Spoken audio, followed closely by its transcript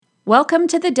Welcome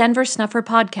to the Denver Snuffer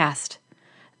Podcast.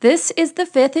 This is the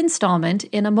fifth installment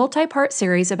in a multi-part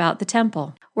series about the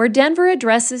temple, where Denver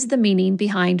addresses the meaning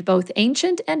behind both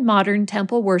ancient and modern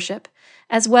temple worship,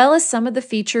 as well as some of the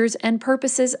features and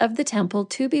purposes of the temple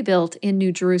to be built in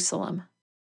New Jerusalem.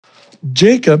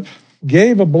 Jacob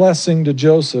gave a blessing to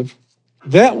Joseph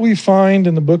that we find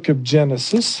in the book of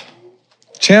Genesis,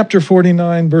 chapter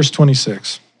 49, verse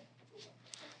 26.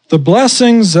 The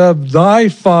blessings of thy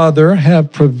father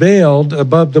have prevailed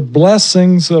above the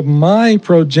blessings of my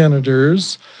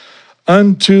progenitors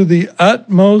unto the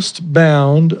utmost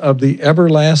bound of the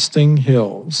everlasting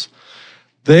hills.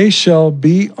 They shall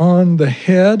be on the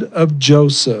head of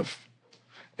Joseph,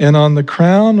 and on the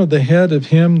crown of the head of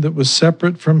him that was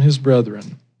separate from his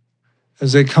brethren.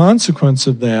 As a consequence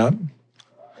of that,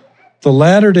 the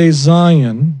latter-day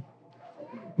Zion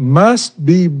must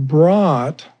be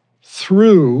brought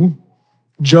through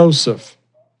Joseph.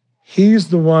 He's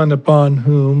the one upon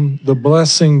whom the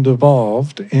blessing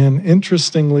devolved, and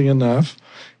interestingly enough,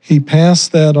 he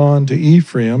passed that on to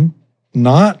Ephraim,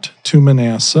 not to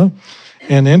Manasseh.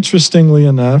 And interestingly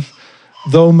enough,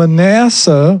 though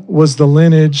Manasseh was the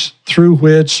lineage through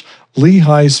which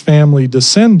Lehi's family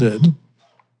descended,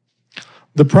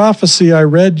 the prophecy I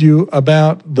read you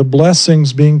about the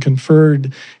blessings being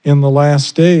conferred in the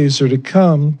last days are to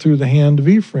come through the hand of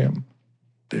Ephraim.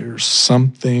 There's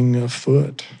something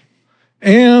afoot.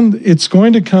 And it's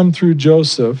going to come through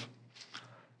Joseph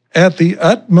at the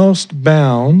utmost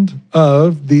bound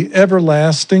of the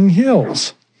everlasting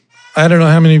hills. I don't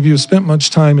know how many of you have spent much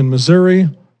time in Missouri,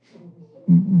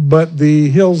 but the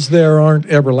hills there aren't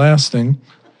everlasting.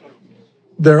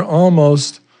 They're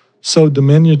almost so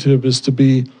diminutive as to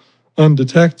be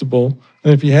undetectable.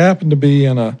 And if you happen to be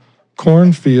in a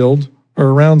cornfield or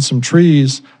around some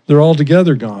trees, they're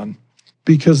altogether gone,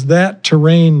 because that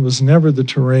terrain was never the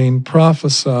terrain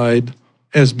prophesied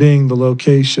as being the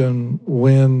location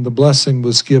when the blessing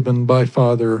was given by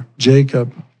Father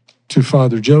Jacob to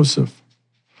Father Joseph.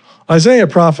 Isaiah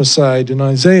prophesied in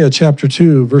Isaiah chapter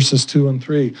 2, verses 2 and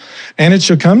 3, "And it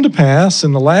shall come to pass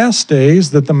in the last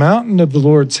days that the mountain of the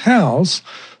Lord's house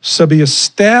shall be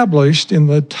established in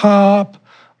the top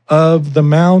of the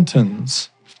mountains,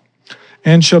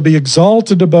 and shall be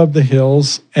exalted above the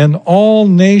hills, and all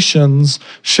nations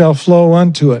shall flow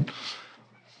unto it."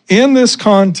 In this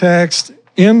context,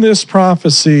 in this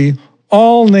prophecy,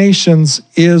 all nations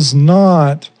is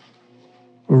not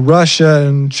Russia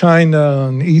and China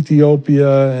and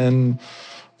Ethiopia and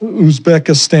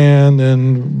Uzbekistan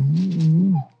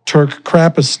and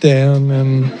Turkmenistan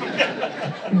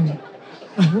and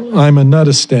I'm a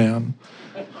Nuttistan.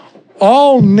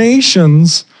 All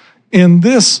nations in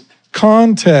this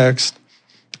context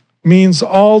means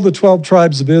all the 12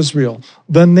 tribes of Israel.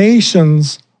 The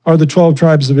nations are the 12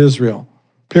 tribes of Israel,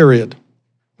 period.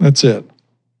 That's it.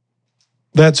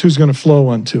 That's who's going to flow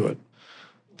unto it.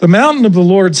 "The mountain of the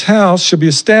Lord's house shall be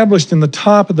established in the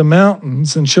top of the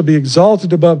mountains, and shall be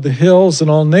exalted above the hills, and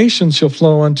all nations shall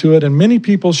flow unto it, and many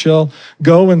people shall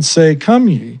go and say, Come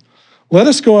ye, let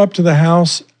us go up to the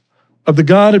house of the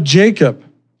God of Jacob,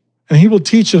 and he will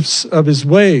teach us of his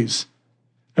ways,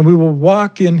 and we will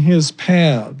walk in his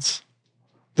paths."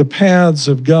 The paths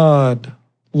of God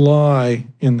lie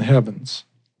in the heavens.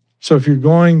 So if you're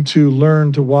going to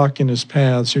learn to walk in his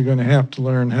paths, you're going to have to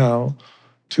learn how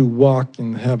to walk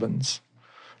in the heavens.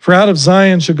 "For out of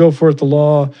Zion shall go forth the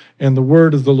law and the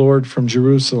word of the Lord from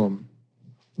Jerusalem."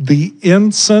 The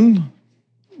ensign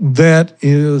that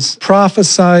is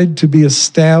prophesied to be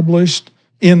established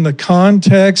in the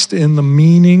context, in the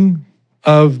meaning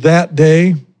of that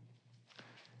day,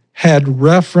 had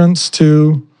reference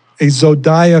to a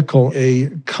zodiacal, a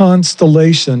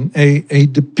constellation, a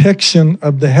depiction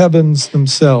of the heavens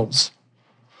themselves.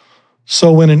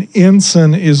 So when an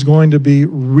ensign is going to be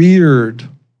reared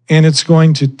and it's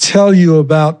going to tell you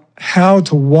about how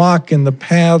to walk in the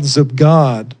paths of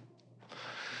God,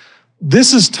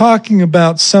 this is talking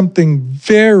about something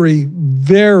very,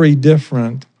 very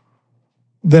different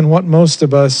than what most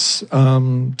of us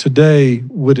today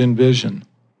would envision.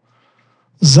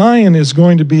 Zion is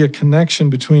going to be a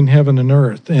connection between heaven and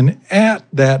earth, and at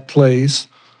that place,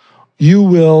 you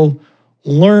will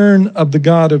learn of the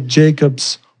God of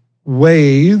Jacob's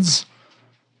ways,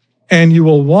 and you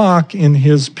will walk in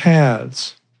his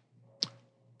paths,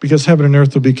 because heaven and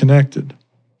earth will be connected,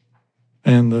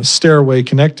 and the stairway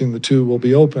connecting the two will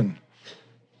be open,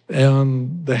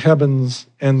 and the heavens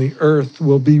and the earth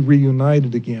will be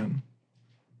reunited again.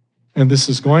 And this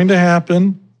is going to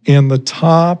happen in the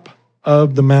top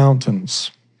of the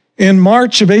mountains. In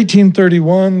March of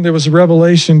 1831, there was a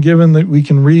revelation given that we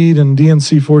can read in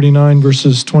D&C 49,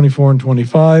 verses 24 and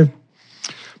 25.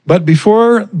 But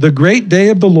before the great day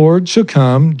of the Lord shall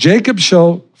come, Jacob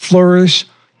shall flourish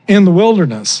in the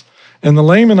wilderness, and the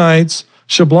Lamanites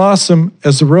shall blossom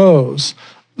as a rose.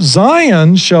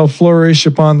 Zion shall flourish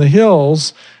upon the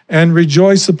hills and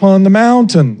rejoice upon the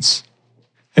mountains,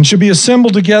 and shall be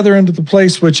assembled together into the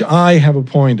place which I have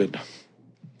appointed.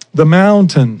 The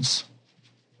mountains.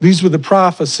 These were the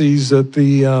prophecies at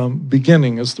the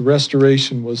beginning as the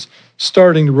restoration was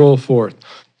starting to roll forth.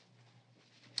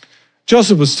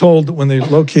 Joseph was told that when they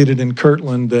located in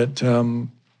Kirtland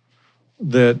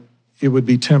that it would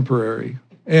be temporary.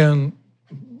 And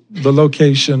the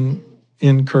location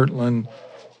in Kirtland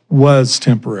was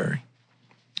temporary.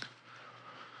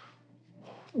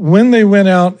 When they went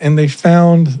out and they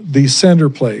found the center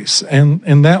place,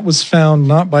 and that was found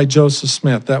not by Joseph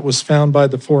Smith, that was found by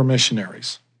the 4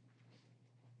 missionaries.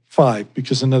 5,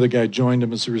 because another guy joined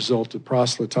them as a result of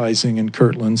proselytizing in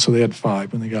Kirtland, so they had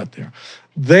 5 when they got there.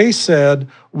 They said,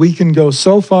 we can go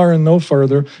so far and no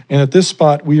further, and at this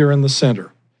spot, we are in the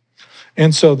center.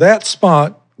 And so that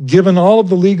spot, given all of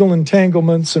the legal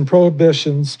entanglements and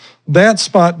prohibitions, that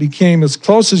spot became as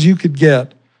close as you could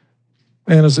get,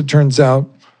 and as it turns out,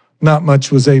 not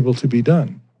much was able to be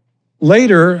done.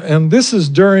 Later, and this is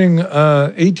during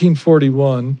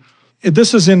 1841,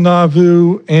 this is in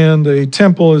Nauvoo, and a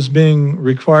temple is being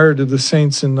required of the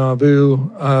saints in Nauvoo.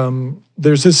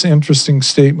 There's this interesting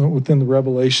statement within the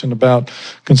Revelation about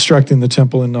constructing the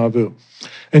temple in Nauvoo.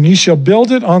 And ye shall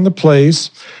build it on the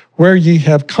place where ye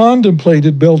have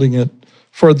contemplated building it,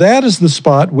 for that is the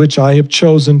spot which I have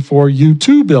chosen for you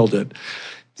to build it.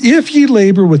 If ye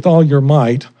labor with all your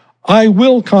might, I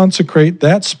will consecrate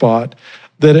that spot,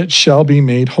 that it shall be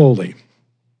made holy.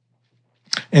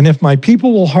 And if my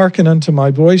people will hearken unto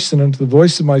my voice and unto the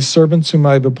voice of my servants whom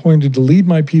I have appointed to lead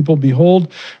my people,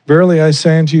 behold, verily I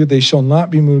say unto you, they shall not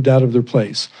be moved out of their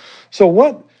place. So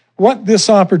what this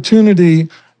opportunity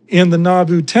in the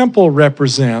Nauvoo temple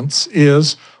represents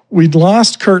is we'd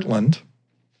lost Kirtland.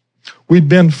 We'd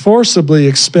been forcibly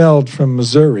expelled from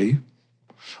Missouri.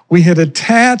 We had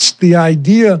attached the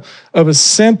idea of a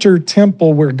center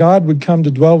temple where God would come to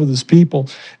dwell with his people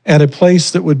at a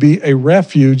place that would be a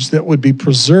refuge that would be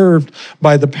preserved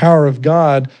by the power of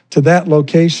God to that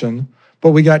location.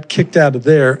 But we got kicked out of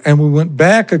there and we went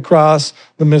back across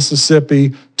the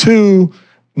Mississippi to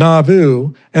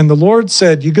Nauvoo. And the Lord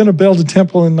said, you're going to build a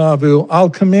temple in Nauvoo. I'll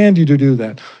command you to do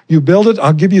that. You build it.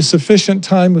 I'll give you sufficient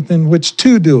time within which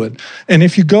to do it. And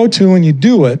if you go to and you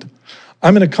do it,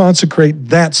 I'm going to consecrate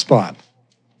that spot,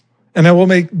 and I will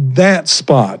make that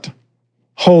spot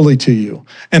holy to you,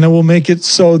 and I will make it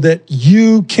so that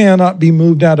you cannot be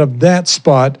moved out of that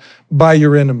spot by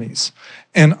your enemies.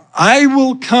 And I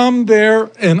will come there,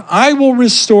 and I will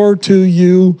restore to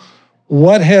you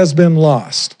what has been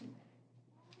lost,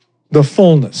 the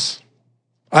fullness.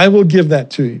 I will give that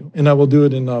to you, and I will do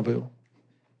it in Nauvoo.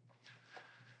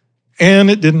 And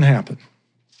it didn't happen.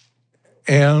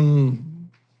 And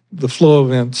the flow of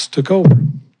events took over.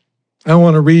 I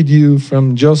want to read you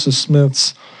from Joseph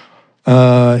Smith's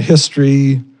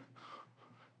history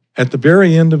at the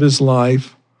very end of his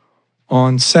life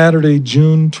on Saturday,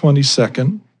 June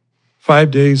 22nd,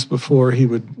 5 days before he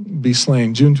would be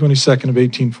slain, June 22nd of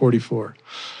 1844.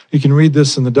 You can read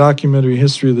this in the documentary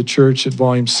History of the Church at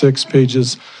volume 6, page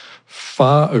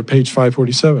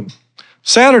 547.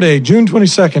 Saturday, June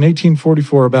 22nd,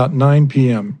 1844, about 9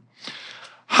 p.m.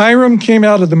 Hiram came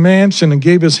out of the mansion and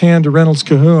gave his hand to Reynolds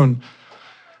Cahoon,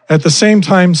 at the same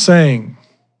time saying,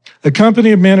 a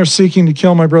company of men are seeking to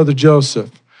kill my brother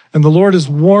Joseph, and the Lord has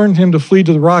warned him to flee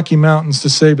to the Rocky Mountains to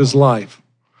save his life.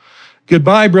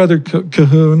 Goodbye, brother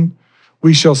Cahoon.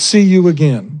 We shall see you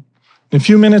again. In a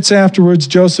few minutes afterwards,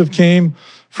 Joseph came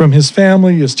from his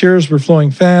family. His tears were flowing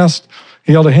fast.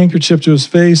 He held a handkerchief to his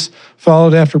face,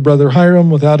 followed after brother Hiram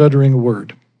without uttering a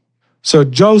word. So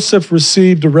Joseph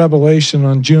received a revelation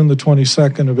on June the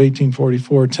 22nd of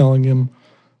 1844 telling him,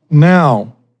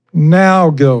 now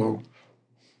go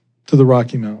to the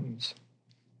Rocky Mountains.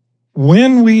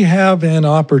 When we have an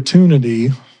opportunity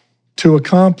to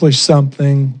accomplish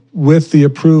something with the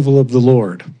approval of the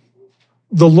Lord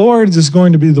is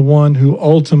going to be the one who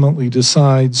ultimately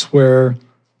decides where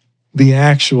the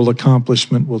actual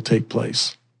accomplishment will take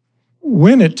place.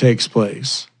 When it takes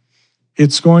place,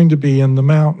 it's going to be in the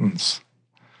mountains.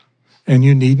 And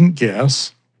you needn't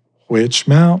guess which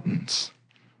mountains.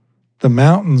 The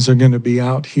mountains are going to be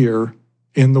out here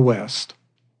in the West,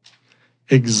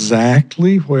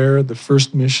 exactly where the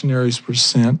first missionaries were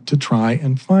sent to try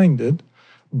and find it,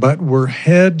 but were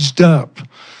hedged up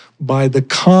by the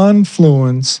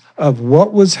confluence of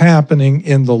what was happening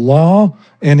in the law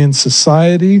and in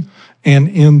society and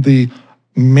in the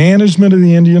management of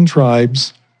the Indian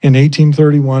tribes in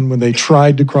 1831 when they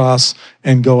tried to cross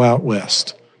and go out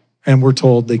west. And we're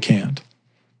told they can't.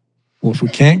 Well, if we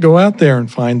can't go out there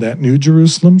and find that New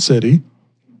Jerusalem city,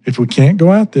 if we can't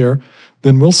go out there,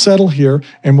 then we'll settle here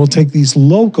and we'll take these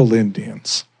local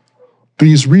Indians,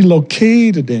 these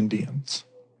relocated Indians,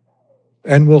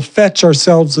 and we'll fetch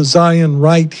ourselves a Zion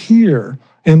right here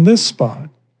in this spot.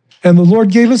 And the Lord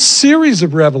gave a series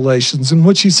of revelations in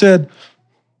which he said,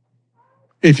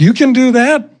 if you can do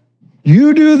that,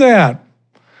 you do that.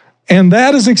 And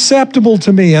that is acceptable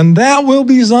to me, and that will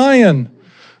be Zion.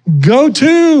 Go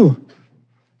to,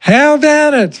 have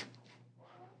at it.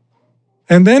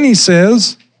 And then he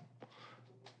says,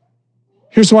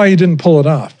 here's why you didn't pull it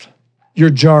off. Your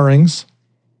jarrings,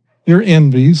 your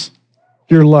envies,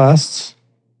 your lusts,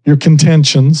 your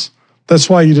contentions. That's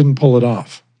why you didn't pull it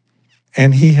off.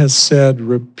 And he has said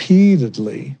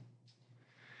repeatedly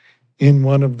in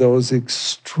one of those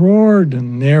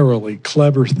extraordinarily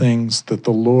clever things that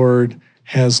the Lord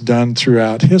has done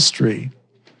throughout history,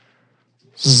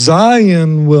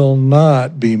 Zion will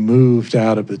not be moved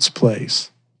out of its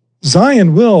place.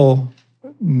 Zion will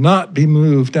not be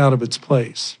moved out of its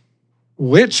place.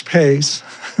 Which pace,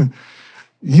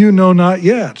 you know not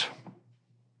yet.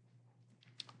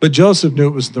 But Joseph knew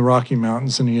it was in the Rocky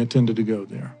Mountains, and he intended to go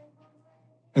there.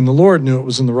 And the Lord knew it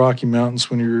was in the Rocky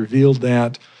Mountains when he revealed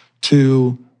that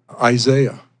to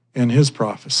Isaiah in his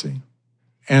prophecy.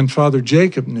 And Father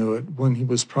Jacob knew it when he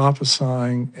was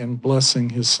prophesying and blessing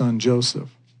his son Joseph.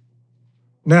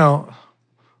 Now,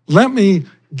 let me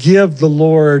give the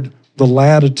Lord the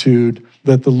latitude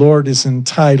that the Lord is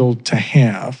entitled to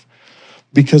have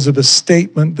because of a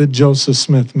statement that Joseph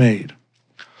Smith made.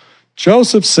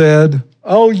 Joseph said,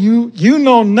 oh, you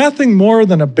know nothing more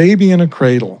than a baby in a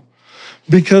cradle,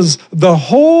 because the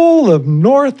whole of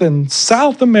North and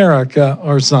South America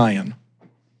are Zion.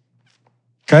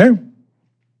 Okay?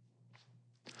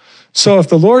 So if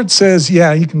the Lord says,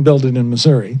 yeah, you can build it in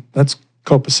Missouri, that's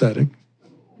copacetic.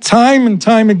 Time and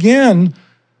time again,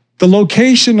 the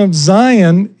location of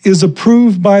Zion is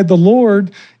approved by the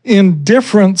Lord in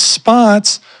different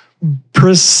spots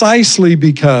precisely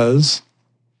because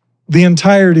the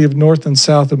entirety of North and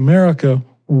South America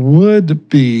would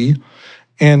be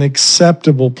an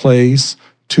acceptable place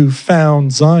to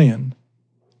found Zion.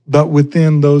 But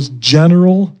within those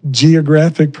general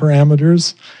geographic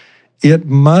parameters, it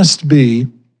must be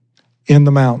in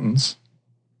the mountains.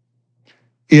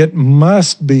 It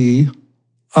must be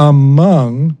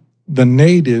among the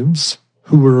natives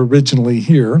who were originally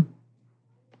here.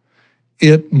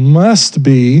 It must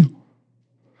be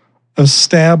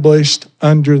established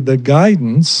under the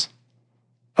guidance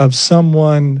of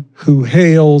someone who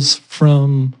hails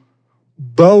from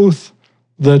both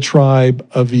the tribe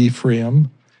of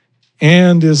Ephraim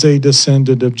and is a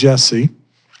descendant of Jesse. You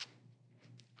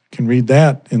can read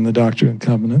that in the Doctrine and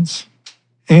Covenants.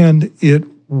 And it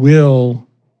will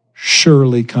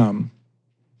surely come.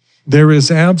 There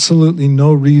is absolutely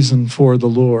no reason for the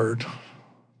Lord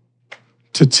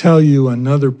to tell you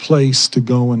another place to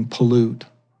go and pollute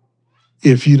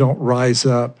if you don't rise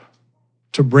up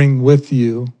to bring with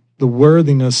you the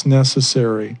worthiness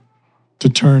necessary to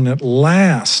turn at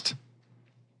last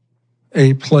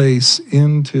a place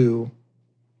into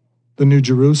the New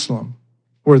Jerusalem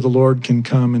where the Lord can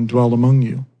come and dwell among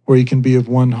you, where he can be of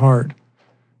one heart,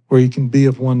 where he can be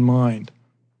of one mind,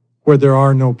 where there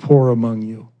are no poor among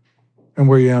you, and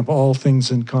where you have all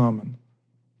things in common,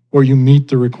 where you meet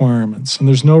the requirements. And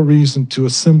there's no reason to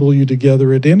assemble you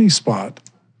together at any spot.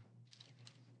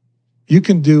 You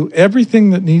can do everything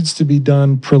that needs to be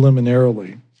done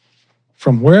preliminarily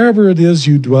from wherever it is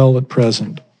you dwell at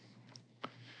present.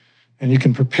 And you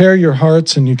can prepare your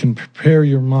hearts and you can prepare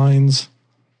your minds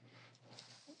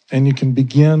and you can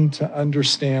begin to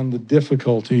understand the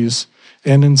difficulties.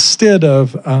 And instead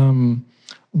of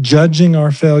judging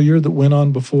our failure that went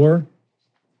on before,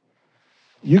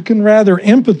 you can rather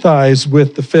empathize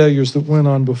with the failures that went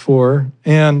on before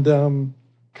and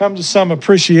come to some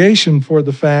appreciation for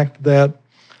the fact that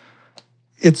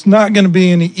it's not going to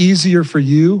be any easier for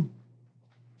you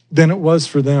than it was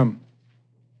for them.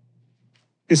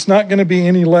 It's not going to be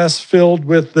any less filled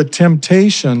with the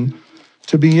temptation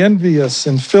to be envious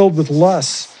and filled with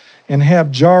lusts and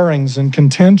have jarrings and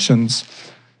contentions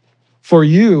for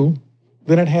you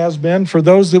than it has been for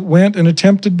those that went and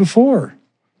attempted before.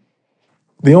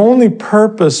 The only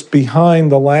purpose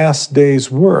behind the last day's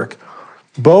work,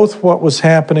 both what was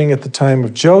happening at the time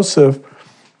of Joseph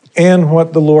and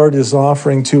what the Lord is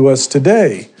offering to us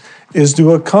today, is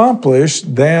to accomplish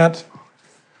that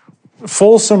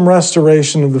fulsome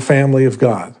restoration of the family of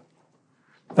God.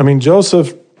 I mean,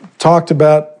 Joseph talked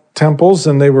about temples,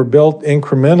 and they were built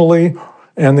incrementally,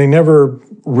 and they never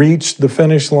reached the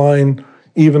finish line,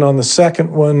 even on the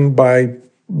second one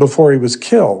before he was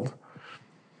killed.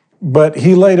 But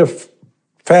he laid a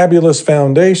fabulous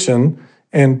foundation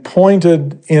and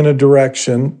pointed in a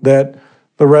direction that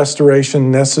the restoration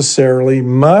necessarily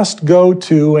must go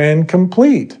to and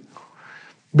complete.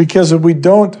 Because if we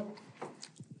don't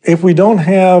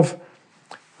have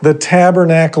the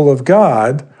tabernacle of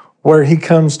God, where he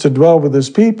comes to dwell with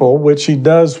his people, which he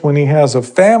does when he has a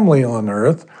family on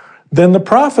earth, then the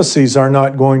prophecies are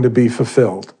not going to be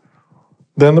fulfilled.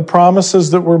 Then the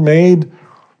promises that were made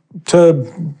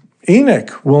to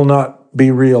Enoch will not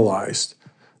be realized.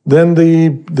 Then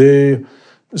the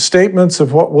statements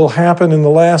of what will happen in the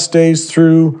last days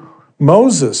through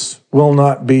Moses will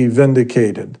not be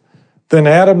vindicated. Then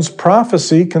Adam's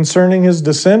prophecy concerning his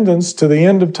descendants to the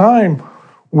end of time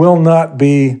will not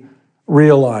be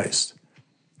realized.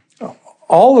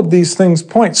 All of these things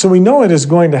point, so we know it is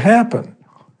going to happen.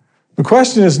 The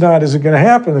question is not, is it going to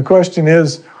happen? The question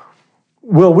is,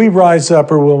 will we rise up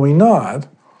or will we not?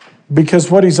 Because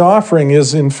what he's offering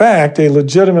is, in fact, a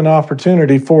legitimate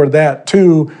opportunity for that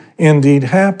to indeed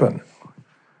happen.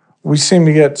 We seem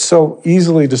to get so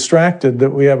easily distracted that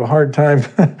we have a hard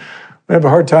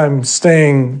time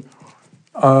staying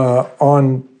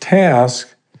on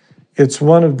task. It's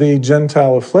one of the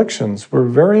Gentile afflictions. We're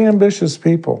very ambitious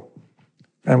people,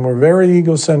 and we're very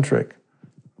egocentric.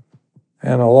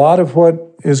 And a lot of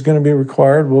what is going to be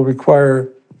required will require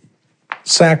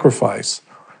sacrifice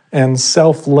and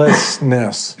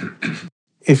selflessness.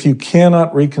 If you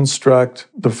cannot reconstruct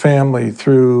the family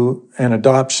through an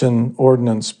adoption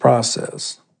ordinance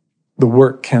process, the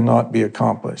work cannot be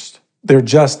accomplished. There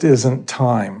just isn't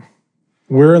time.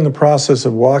 We're in the process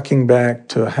of walking back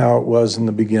to how it was in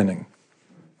the beginning.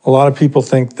 A lot of people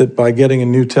think that by getting a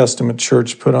New Testament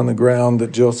church put on the ground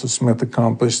that Joseph Smith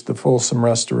accomplished the fulsome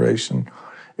restoration.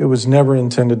 It was never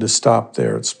intended to stop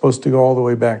there. It's supposed to go all the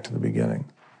way back to the beginning.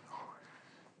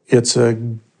 It's a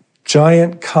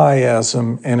giant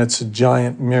chiasm and it's a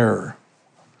giant mirror.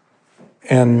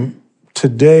 And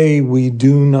today we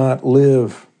do not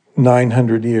live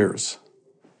 900 years.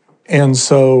 And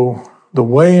so the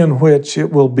way in which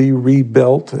it will be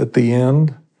rebuilt at the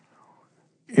end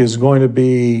is going to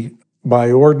be by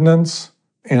ordinance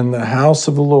in the house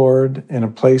of the Lord, in a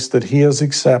place that he has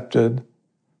accepted.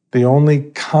 The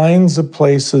only kinds of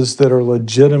places that are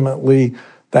legitimately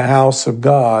the house of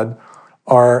God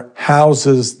are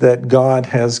houses that God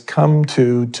has come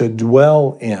to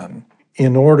dwell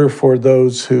in order for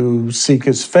those who seek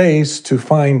his face to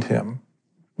find him.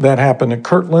 That happened at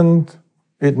Kirtland.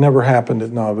 It never happened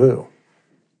at Nauvoo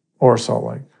or Salt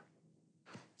Lake.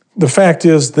 The fact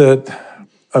is that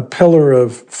a pillar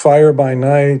of fire by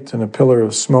night and a pillar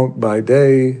of smoke by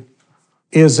day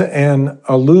is an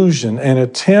allusion, an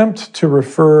attempt to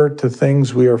refer to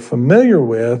things we are familiar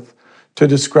with to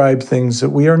describe things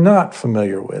that we are not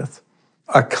familiar with.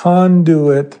 A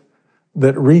conduit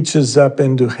that reaches up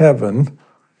into heaven,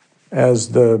 as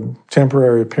the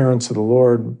temporary appearance of the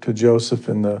Lord to Joseph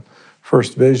in the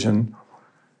first vision,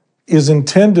 is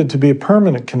intended to be a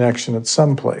permanent connection at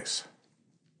some place.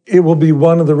 It will be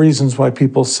one of the reasons why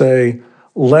people say,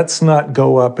 let's not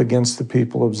go up against the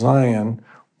people of Zion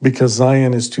because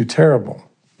Zion is too terrible.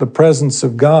 The presence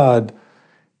of God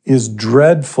is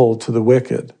dreadful to the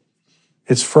wicked.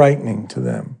 It's frightening to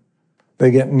them.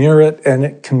 They get near it and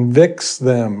it convicts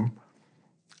them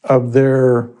of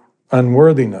their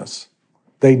unworthiness.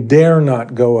 They dare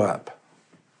not go up.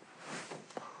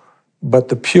 But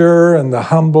the pure and the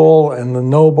humble and the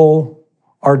noble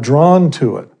are drawn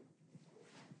to it.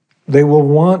 They will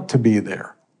want to be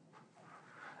there.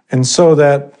 And so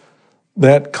that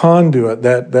conduit,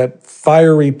 that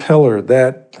fiery pillar,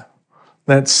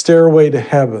 that stairway to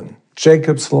heaven,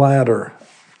 Jacob's ladder,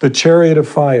 the chariot of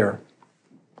fire,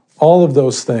 all of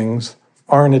those things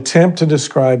are an attempt to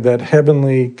describe that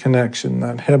heavenly connection,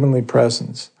 that heavenly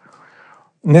presence.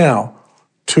 Now,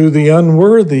 to the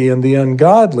unworthy and the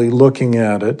ungodly looking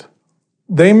at it,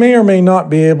 they may or may not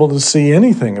be able to see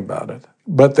anything about it,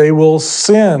 but they will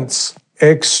sense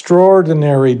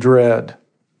extraordinary dread.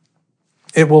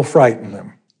 It will frighten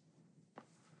them.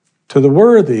 To the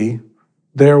worthy,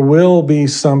 there will be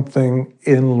something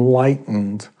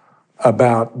enlightened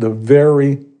about the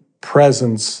very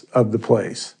presence of the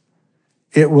place.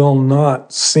 It will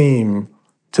not seem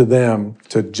to them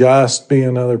to just be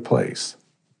another place.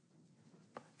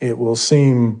 It will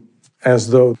seem as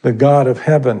though the God of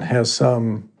heaven has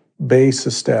some base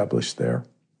established there.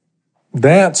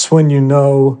 That's when you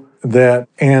know that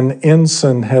an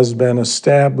ensign has been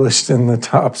established in the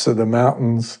tops of the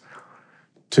mountains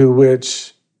to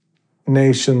which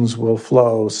nations will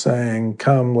flow, saying,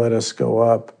 "Come, let us go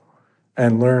up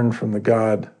and learn from the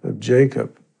God of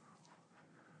Jacob."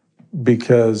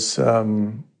 Because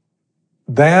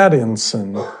that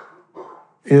ensign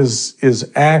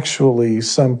is actually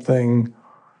something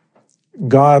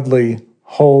godly,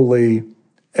 holy,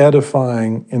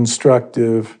 edifying,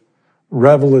 instructive,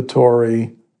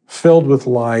 revelatory, filled with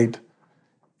light,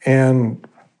 and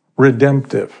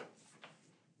redemptive.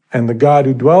 And the God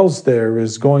who dwells there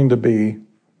is going to be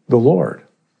the Lord.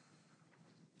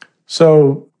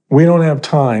 So we don't have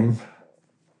time.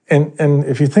 And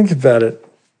if you think about it,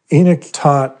 Enoch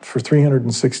taught for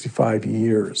 365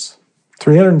 years.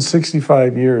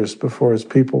 365 years before his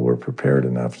people were prepared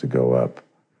enough to go up.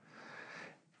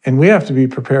 And we have to be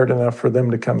prepared enough for them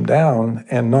to come down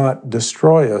and not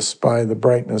destroy us by the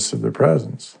brightness of their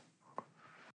presence.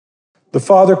 The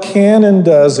Father can and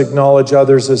does acknowledge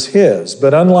others as his,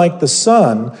 but unlike the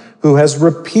Son, who has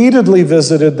repeatedly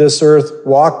visited this earth,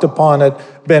 walked upon it,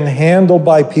 been handled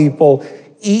by people,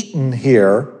 eaten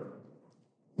here,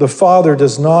 the Father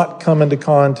does not come into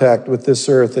contact with this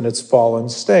earth in its fallen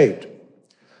state.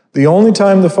 The only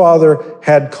time the Father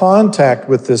had contact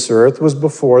with this earth was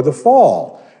before the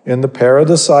fall, in the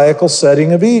paradisiacal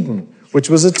setting of Eden, which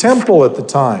was a temple at the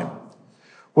time.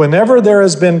 Whenever there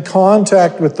has been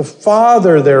contact with the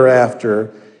Father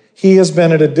thereafter, he has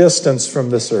been at a distance from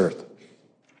this earth.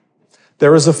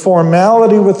 There is a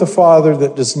formality with the Father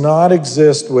that does not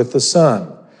exist with the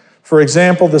Son. For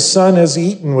example, the Son has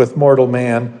eaten with mortal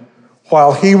man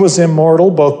while he was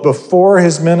immortal, both before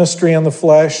his ministry in the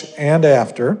flesh and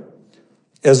after.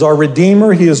 As our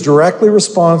Redeemer, he is directly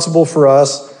responsible for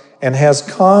us and has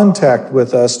contact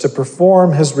with us to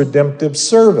perform his redemptive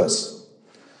service.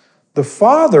 The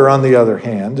Father, on the other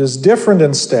hand, is different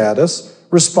in status,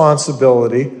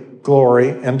 responsibility, glory,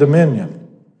 and dominion.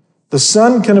 The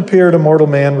Son can appear to mortal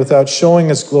man without showing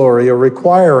his glory or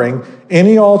requiring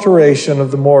any alteration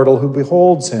of the mortal who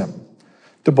beholds him.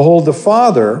 To behold the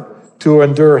Father, to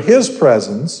endure his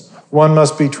presence, one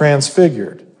must be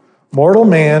transfigured. Mortal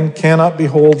man cannot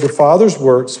behold the Father's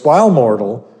works while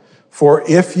mortal, for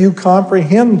if you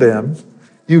comprehend them,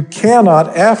 you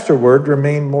cannot afterward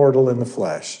remain mortal in the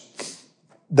flesh.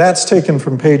 That's taken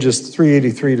from pages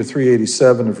 383 to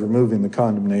 387 of Removing the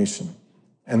Condemnation.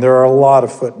 And there are a lot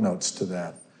of footnotes to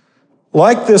that.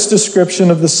 Like this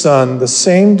description of the Son, the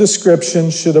same description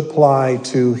should apply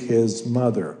to his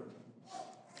mother.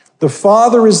 The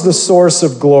Father is the source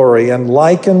of glory and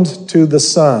likened to the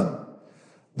Son.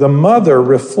 The mother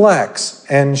reflects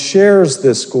and shares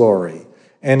this glory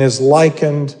and is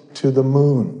likened to the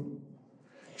moon.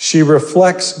 She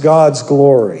reflects God's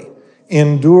glory,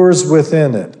 endures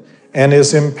within it, and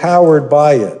is empowered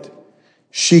by it.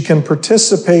 She can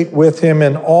participate with him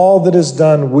in all that is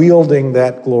done wielding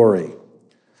that glory.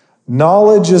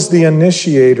 Knowledge is the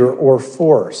initiator or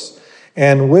force,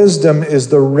 and wisdom is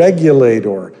the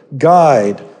regulator,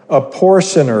 guide,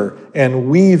 apportioner, and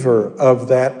weaver of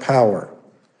that power.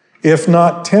 If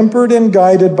not tempered and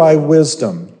guided by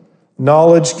wisdom,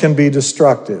 knowledge can be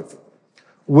destructive.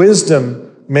 Wisdom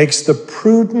makes the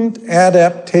prudent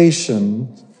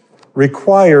adaptation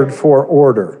required for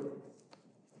order.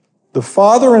 The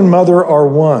Father and Mother are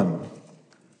one,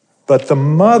 but the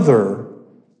Mother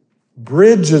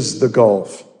bridges the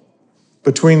gulf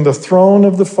between the throne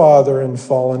of the Father and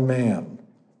fallen man.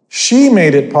 She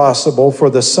made it possible for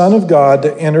the Son of God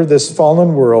to enter this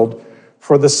fallen world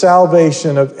for the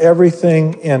salvation of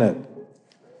everything in it.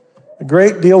 A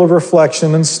great deal of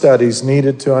reflection and studies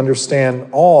needed to understand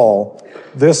all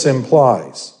this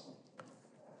implies.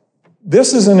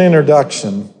 This is an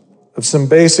introduction of some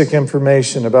basic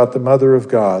information about the Mother of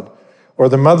God, or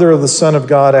the Mother of the Son of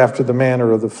God after the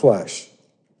manner of the flesh.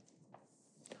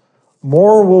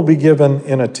 More will be given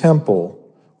in a temple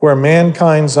where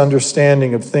mankind's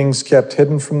understanding of things kept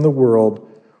hidden from the world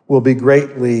will be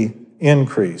greatly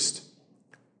increased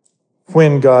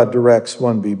when God directs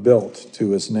one be built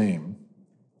to his name.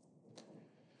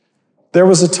 There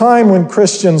was a time when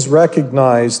Christians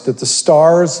recognized that the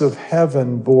stars of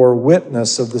heaven bore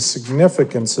witness of the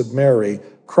significance of Mary,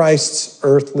 Christ's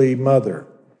earthly mother.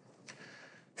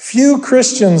 Few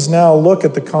Christians now look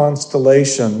at the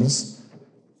constellations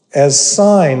as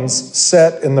signs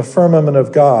set in the firmament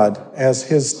of God as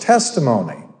his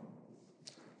testimony.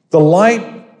 The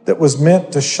light that was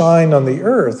meant to shine on the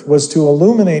earth was to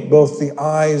illuminate both the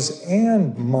eyes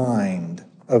and mind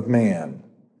of man.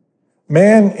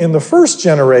 Man in the first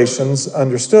generations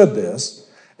understood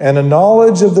this, and a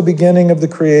knowledge of the beginning of the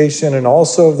creation and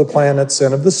also of the planets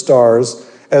and of the stars,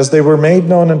 as they were made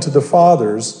known unto the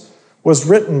fathers, was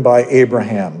written by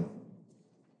Abraham,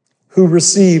 who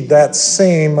received that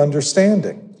same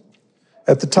understanding.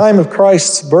 At the time of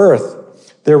Christ's birth,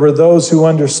 there were those who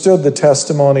understood the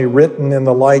testimony written in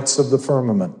the lights of the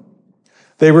firmament.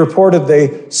 They reported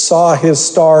they saw his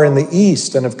star in the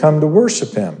east and have come to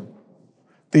worship him.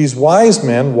 These wise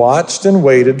men watched and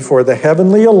waited for the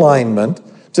heavenly alignment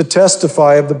to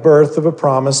testify of the birth of a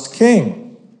promised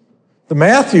king. The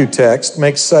Matthew text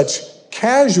makes such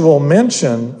casual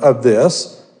mention of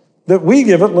this that we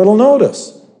give it little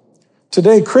notice.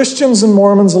 Today, Christians and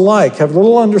Mormons alike have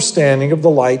little understanding of the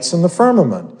lights in the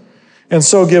firmament, and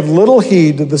so give little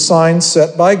heed to the signs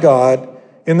set by God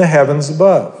in the heavens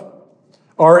above.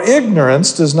 Our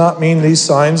ignorance does not mean these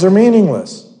signs are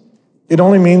meaningless. It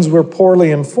only means we're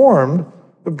poorly informed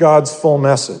of God's full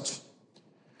message.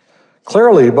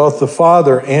 Clearly, both the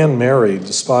Father and Mary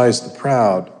despise the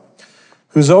proud,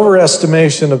 whose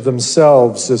overestimation of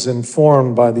themselves is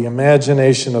informed by the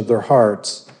imagination of their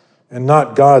hearts and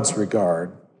not God's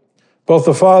regard. Both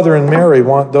the Father and Mary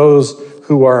want those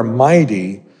who are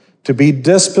mighty to be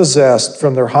dispossessed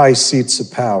from their high seats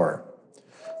of power.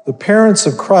 The parents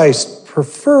of Christ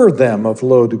prefer them of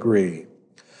low degree,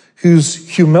 whose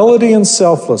humility and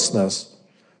selflessness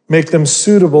make them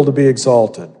suitable to be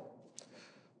exalted.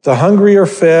 The hungry are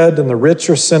fed and the rich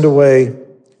are sent away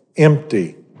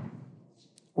empty,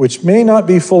 which may not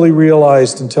be fully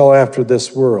realized until after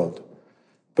this world.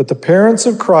 But the parents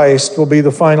of Christ will be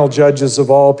the final judges of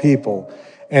all people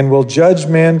and will judge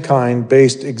mankind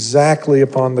based exactly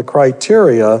upon the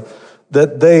criteria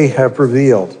that they have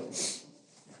revealed.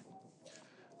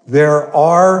 There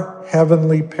are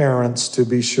heavenly parents, to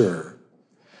be sure.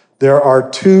 There are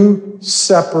two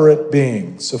separate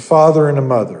beings, a father and a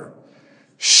mother.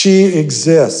 She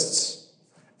exists,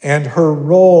 and her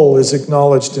role is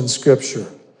acknowledged in Scripture.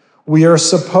 We are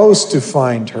supposed to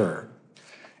find her.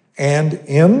 And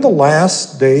in the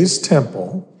last days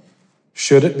temple,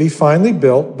 should it be finally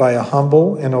built by a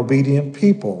humble and obedient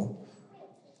people,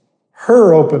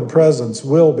 her open presence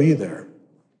will be there.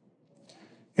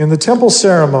 In the temple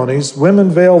ceremonies, women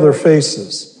veil their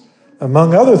faces.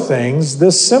 Among other things,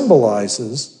 this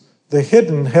symbolizes the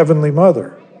hidden Heavenly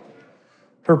Mother.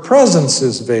 Her presence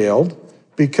is veiled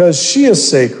because she is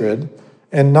sacred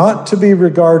and not to be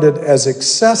regarded as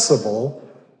accessible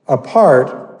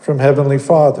apart from Heavenly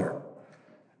Father.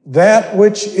 That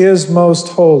which is most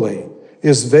holy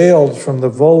is veiled from the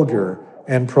vulgar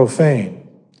and profane.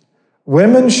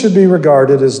 Women should be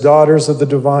regarded as daughters of the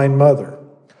Divine Mother.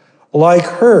 Like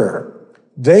her,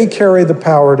 they carry the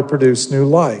power to produce new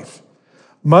life.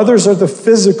 Mothers are the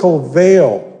physical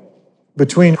veil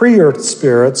between pre-earth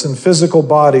spirits and physical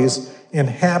bodies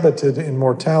inhabited in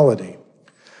mortality.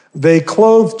 They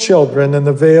clothe children in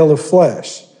the veil of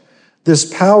flesh.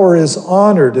 This power is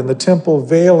honored in the temple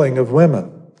veiling of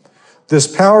women. This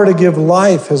power to give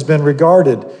life has been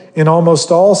regarded in almost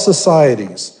all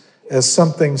societies as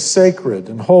something sacred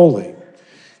and holy.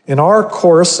 In our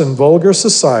coarse and vulgar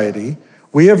society,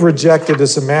 we have rejected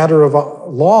as a matter of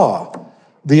law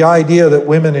the idea that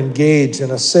women engage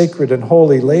in a sacred and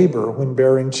holy labor when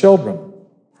bearing children.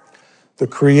 The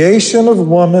creation of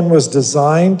woman was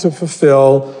designed to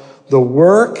fulfill the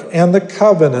work and the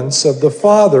covenants of the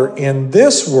Father in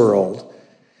this world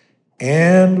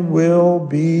and will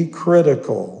be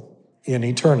critical in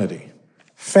eternity.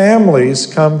 Families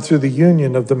come through the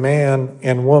union of the man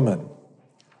and woman.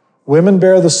 Women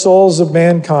bear the souls of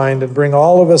mankind and bring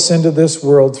all of us into this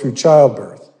world through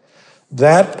childbirth.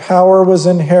 That power was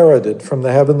inherited from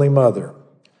the Heavenly Mother.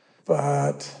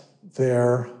 But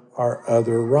there are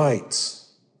other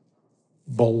rights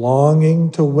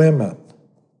belonging to women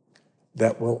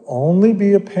that will only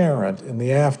be apparent in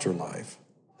the afterlife.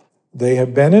 They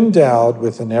have been endowed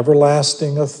with an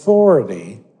everlasting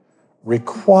authority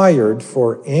required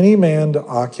for any man to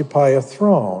occupy a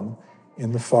throne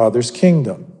in the Father's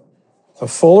kingdom. A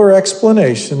fuller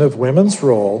explanation of women's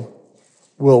role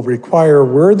will require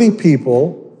worthy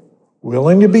people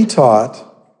willing to be taught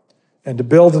and to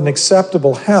build an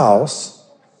acceptable house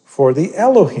for the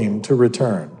Elohim to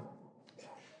return.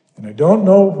 And I don't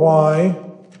know why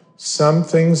some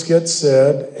things get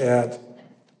said at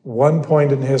one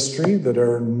point in history that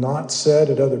are not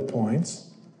said at other points.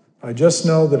 I just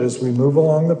know that as we move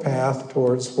along the path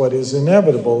towards what is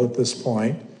inevitable at this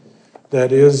point,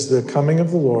 that is the coming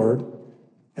of the Lord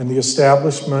and the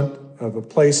establishment of a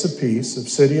place of peace, of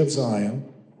City of Zion,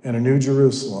 and a New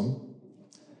Jerusalem,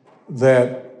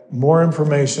 that more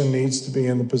information needs to be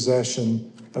in the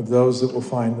possession of those that will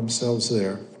find themselves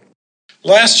there.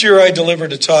 Last year, I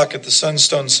delivered a talk at the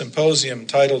Sunstone Symposium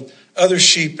titled, Other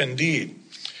Sheep Indeed.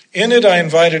 In it, I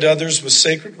invited others with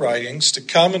sacred writings to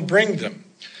come and bring them.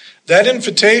 That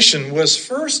invitation was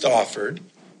first offered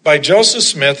by Joseph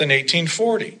Smith in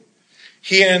 1840.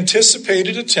 He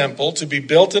anticipated a temple to be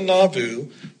built in Nauvoo,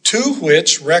 to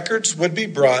which records would be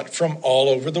brought from all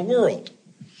over the world.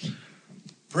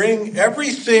 Bring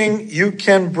everything you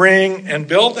can bring and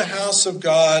build the house of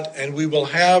God, and we will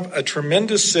have a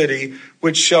tremendous city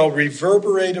which shall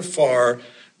reverberate afar.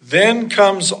 Then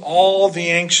comes all the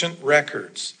ancient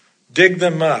records. Dig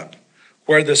them up.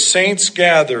 Where the saints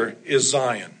gather is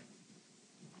Zion.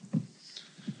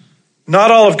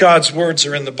 Not all of God's words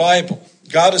are in the Bible.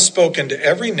 God has spoken to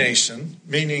every nation,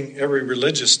 meaning every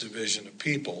religious division of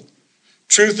people.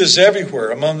 Truth is everywhere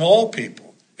among all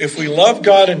people. If we love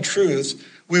God and truth,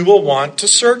 we will want to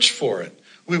search for it.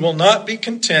 We will not be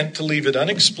content to leave it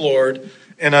unexplored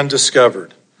and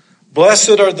undiscovered.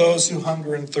 Blessed are those who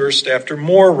hunger and thirst after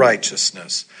more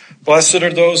righteousness. Blessed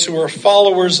are those who are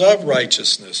followers of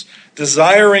righteousness,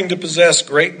 desiring to possess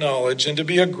great knowledge and to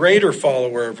be a greater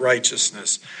follower of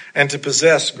righteousness and to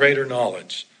possess greater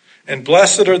knowledge. And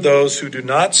blessed are those who do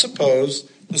not suppose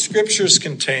the scriptures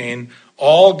contain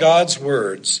all God's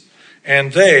words,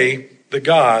 and they, the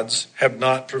gods, have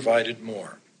not provided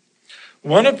more.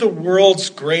 One of the world's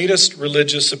greatest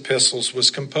religious epistles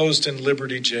was composed in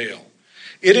Liberty Jail.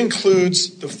 It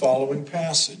includes the following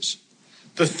passage.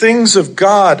 The things of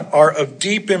God are of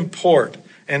deep import,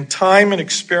 and time and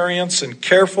experience and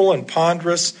careful and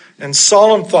ponderous and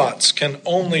solemn thoughts can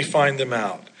only find them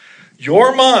out.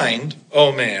 Your mind,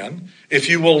 O man, if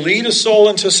you will lead a soul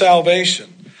into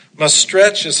salvation, must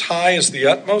stretch as high as the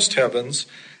utmost heavens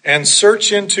and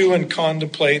search into and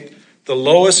contemplate the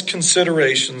lowest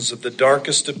considerations of the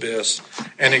darkest abyss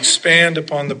and expand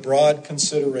upon the broad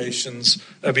considerations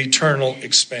of eternal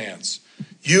expanse.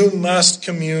 You must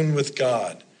commune with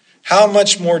God. How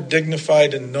much more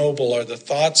dignified and noble are the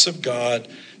thoughts of God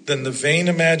than the vain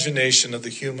imagination of the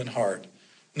human heart?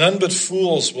 None but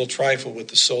fools will trifle with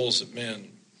the souls of men.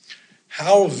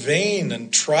 How vain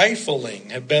and trifling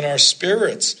have been our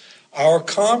spirits, our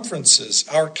conferences,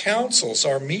 our councils,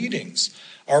 our meetings,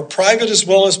 our private as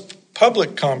well as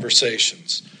public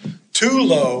conversations. Too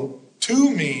low, too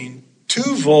mean,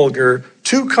 too vulgar,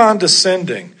 too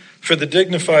condescending for the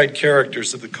dignified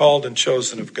characters of the called and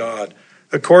chosen of God,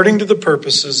 according to the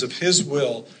purposes of his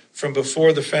will from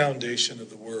before the foundation of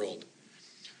the world.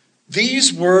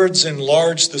 These words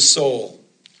enlarge the soul.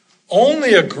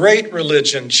 Only a great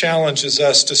religion challenges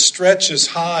us to stretch as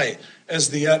high as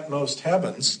the utmost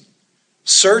heavens,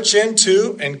 search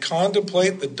into and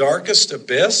contemplate the darkest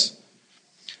abyss.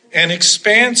 An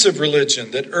expansive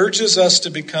religion that urges us to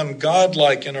become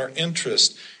godlike in our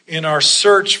interest, in our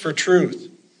search for truth.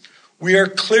 We are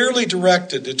clearly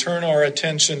directed to turn our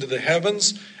attention to the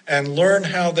heavens and learn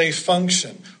how they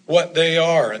function, what they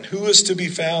are, and who is to be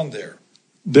found there.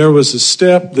 There was a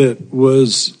step that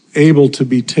was able to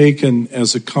be taken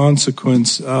as a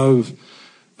consequence of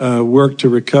work to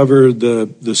recover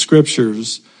the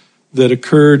scriptures that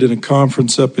occurred in a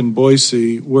conference up in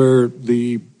Boise where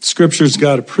the scriptures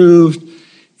got approved,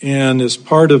 and as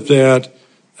part of that,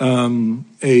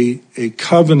 a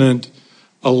covenant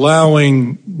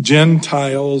allowing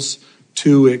Gentiles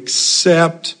to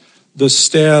accept the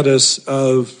status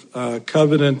of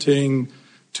covenanting,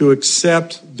 to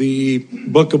accept the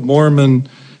Book of Mormon,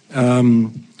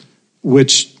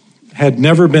 which had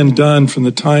never been done from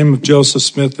the time of Joseph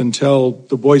Smith until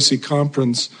the Boise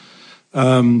Conference,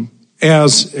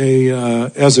 as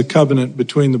a covenant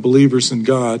between the believers and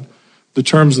God. The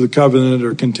terms of the covenant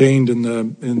are contained in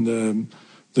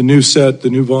the new set,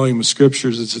 the new volume of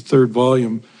scriptures. It's a third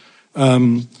volume.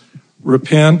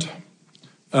 Repent,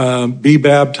 be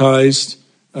baptized,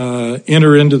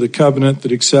 enter into the covenant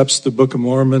that accepts the Book of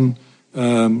Mormon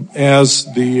as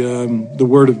the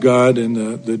Word of God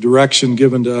and the direction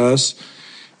given to us.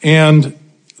 And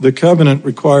the covenant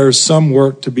requires some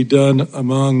work to be done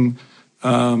among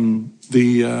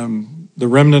the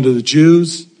remnant of the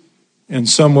Jews, and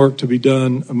some work to be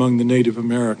done among the Native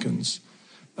Americans.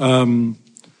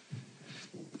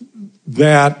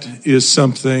 That is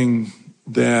something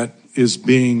that is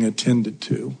being attended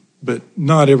to, but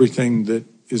not everything that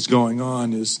is going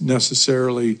on is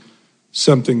necessarily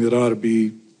something that ought to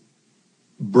be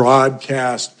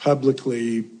broadcast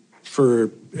publicly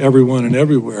for everyone and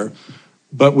everywhere.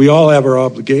 But we all have our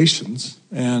obligations,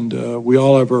 and we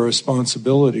all have our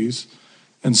responsibilities.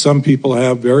 And some people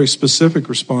have very specific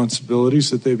responsibilities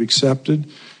that they've accepted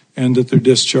and that they're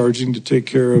discharging to take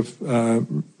care of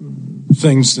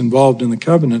things involved in the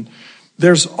covenant.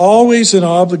 There's always an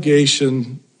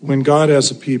obligation when God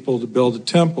has a people to build a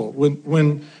temple.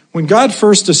 When God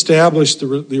first established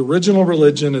the original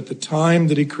religion at the time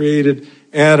that he created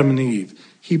Adam and Eve,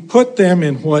 he put them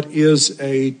in what is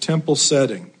a temple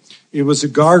setting. It was a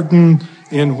garden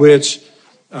in which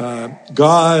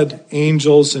God,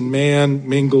 angels, and man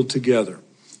mingled together.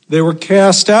 They were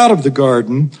cast out of the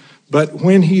garden, but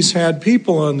when he's had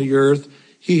people on the earth,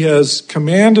 he has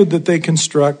commanded that they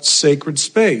construct sacred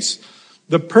space.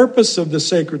 The purpose of the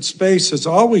sacred space has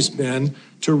always been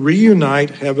to reunite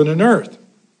heaven and earth.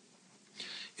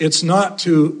 It's not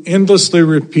to endlessly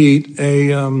repeat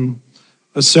a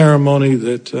ceremony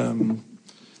that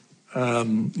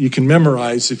you can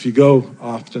memorize if you go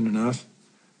often enough.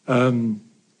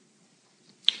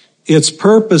 Its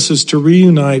purpose is to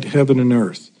reunite heaven and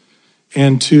earth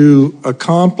and to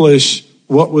accomplish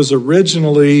what was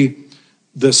originally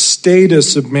the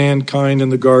status of mankind in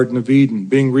the Garden of Eden,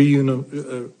 being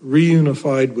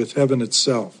reunified with heaven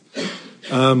itself.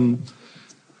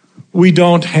 We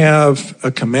don't have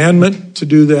a commandment to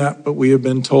do that, but we have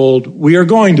been told we are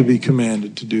going to be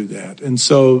commanded to do that. And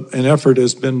so an effort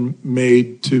has been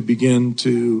made to begin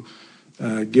to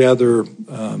gather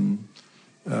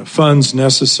funds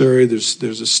necessary.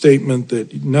 There's a statement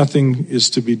that nothing is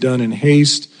to be done in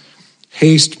haste.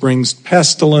 Haste brings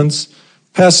pestilence.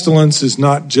 Pestilence is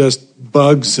not just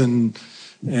bugs and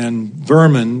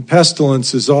vermin.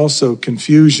 Pestilence is also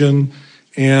confusion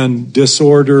and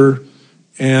disorder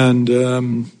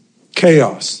and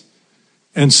chaos.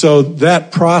 And so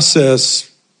that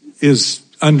process is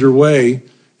underway,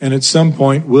 and at some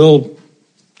point will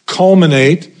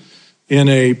culminate in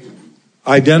a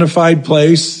identified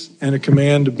place and a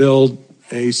command to build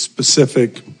a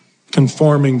specific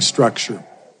conforming structure.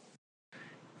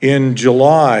 In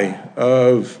July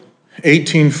of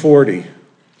 1840,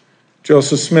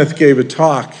 Joseph Smith gave a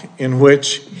talk in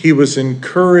which he was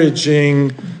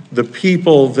encouraging the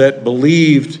people that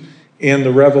believed in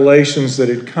the revelations that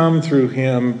had come through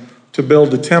him to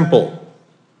build a temple.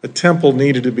 A temple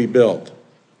needed to be built.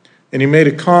 And he made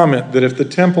a comment that if the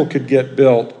temple could get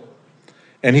built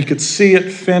and he could see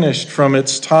it finished from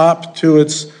its top to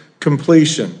its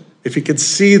completion, if he could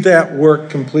see that work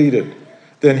completed,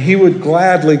 then he would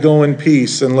gladly go in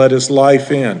peace and let his life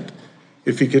end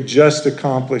if he could just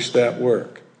accomplish that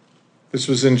work. This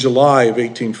was in July of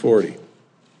 1840.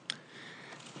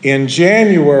 In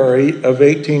January of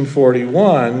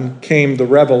 1841 came the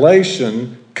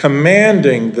revelation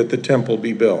commanding that the temple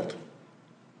be built,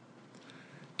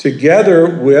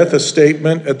 together with a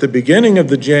statement at the beginning of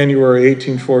the January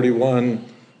 1841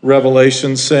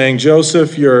 revelation saying,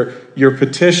 Joseph, your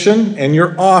petition and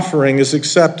your offering is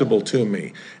acceptable to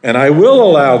me, and I will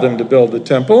allow them to build the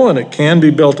temple, and it can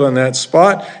be built on that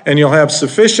spot, and you'll have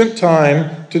sufficient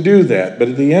time to do that. But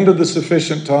at the end of the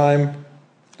sufficient time,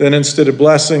 then instead of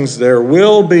blessings, there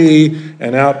will be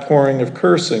an outpouring of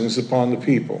cursings upon the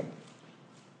people.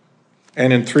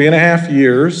 And in 3.5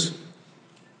 years,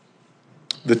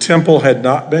 the temple had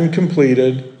not been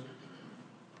completed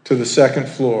to the second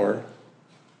floor,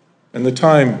 and the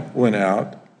time went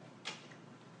out.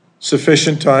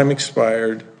 Sufficient time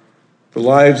expired. The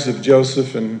lives of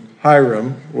Joseph and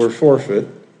Hiram were forfeit.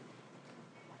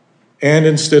 And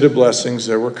instead of blessings,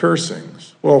 there were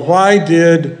cursings. Well, why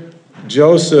did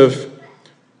Joseph,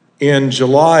 in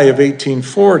July of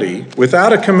 1840,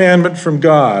 without a commandment from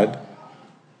God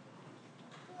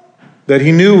that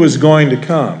he knew was going to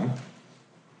come,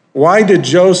 why did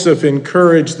Joseph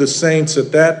encourage the saints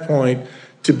at that point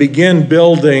to begin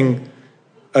building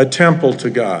a temple to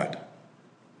God?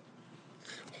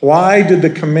 Why did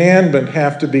the commandment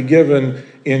have to be given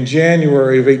in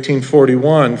January of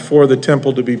 1841 for the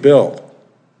temple to be built?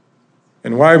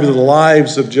 And why were the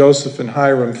lives of Joseph and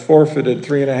Hiram forfeited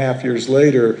 3.5 years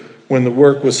later when the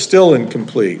work was still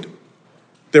incomplete?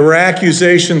 There were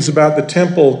accusations about the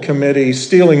temple committee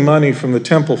stealing money from the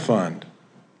temple fund.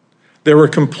 There were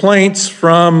complaints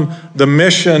from the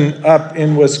mission up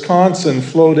in Wisconsin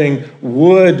floating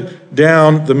wood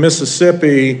down the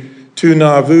Mississippi to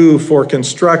Nauvoo for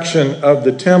construction of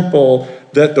the temple,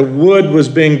 that the wood was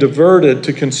being diverted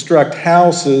to construct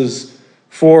houses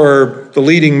for the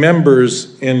leading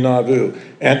members in Nauvoo.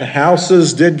 And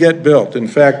houses did get built. In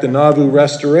fact, the Nauvoo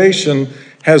restoration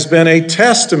has been a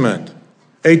testimony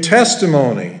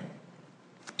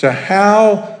to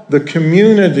how the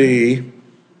community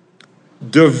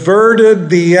diverted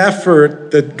the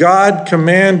effort that God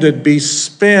commanded be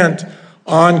spent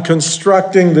on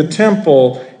constructing the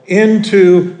temple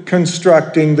into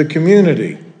constructing the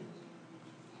community.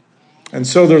 And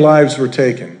so their lives were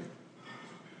taken.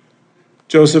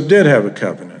 Joseph did have a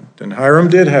covenant, and Hiram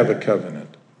did have a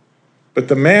covenant. But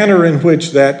the manner in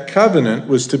which that covenant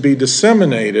was to be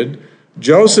disseminated,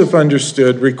 Joseph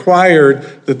understood,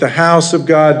 required that the house of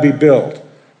God be built.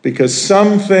 because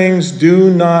some things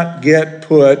do not get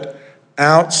put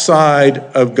outside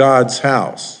of God's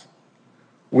house.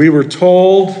 We were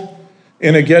told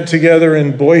in a get-together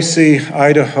in Boise,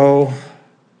 Idaho,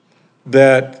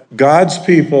 that God's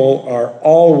people are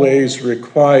always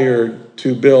required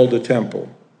to build a temple.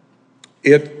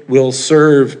 It will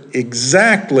serve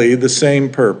exactly the same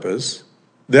purpose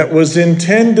that was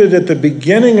intended at the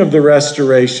beginning of the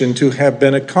restoration to have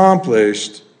been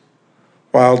accomplished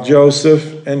while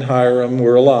Joseph and Hiram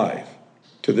were alive.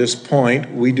 To this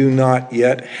point, we do not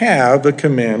yet have a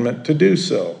commandment to do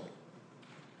so.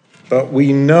 But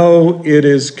we know it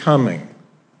is coming.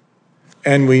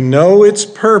 And we know its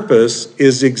purpose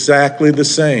is exactly the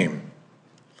same.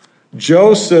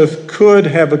 Joseph could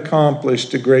have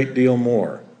accomplished a great deal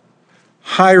more.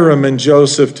 Hiram and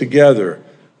Joseph together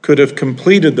could have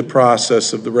completed the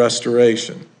process of the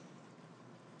restoration.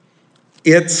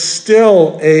 It's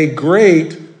still a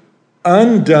great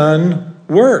undone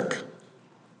work.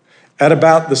 At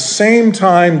about the same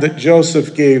time that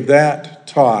Joseph gave that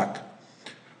talk,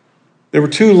 there were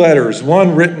two letters,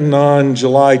 one written on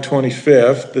July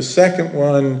 25th, the second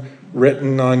one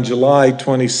written on July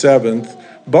 27th,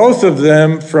 both of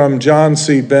them from John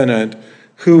C. Bennett,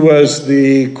 who was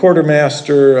the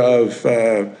quartermaster of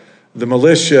the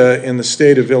militia in the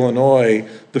state of Illinois.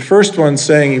 The first one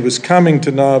saying he was coming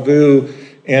to Nauvoo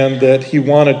and that he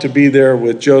wanted to be there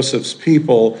with Joseph's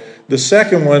people. The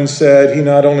second one said he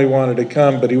not only wanted to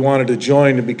come, but he wanted to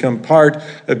join and become part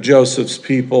of Joseph's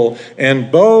people. And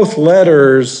both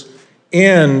letters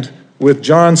end with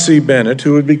John C. Bennett,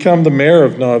 who would become the mayor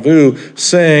of Nauvoo,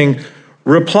 saying,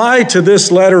 "Reply to this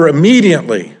letter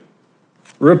immediately.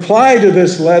 Reply to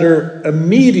this letter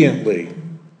immediately."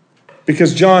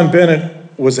 Because John Bennett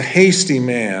was a hasty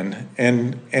man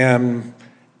and an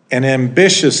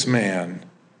ambitious man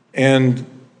and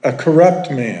a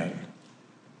corrupt man.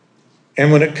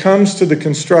 And when it comes to the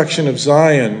construction of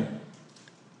Zion,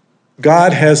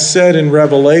 God has said in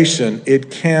Revelation,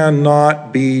 it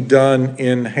cannot be done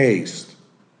in haste,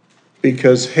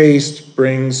 because haste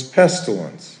brings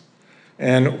pestilence.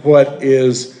 And what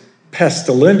is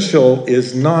pestilential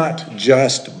is not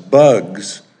just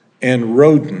bugs and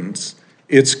rodents,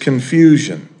 it's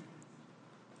confusion.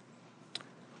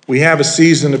 We have a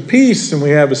season of peace and we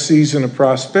have a season of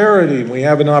prosperity, and we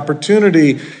have an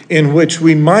opportunity in which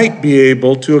we might be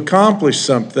able to accomplish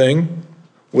something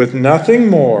with nothing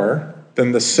more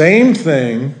than the same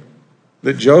thing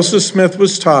that Joseph Smith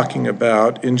was talking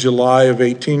about in July of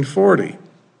 1840.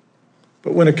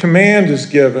 But when a command is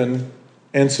given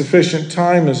and sufficient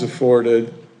time is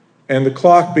afforded and the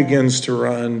clock begins to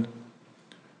run,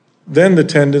 then the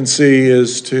tendency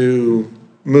is to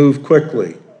move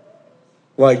quickly.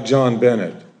 Like John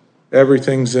Bennett,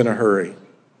 everything's in a hurry.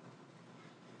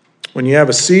 When you have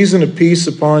a season of peace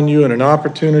upon you and an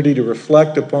opportunity to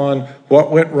reflect upon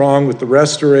what went wrong with the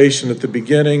restoration at the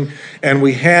beginning, and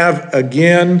we have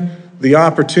again the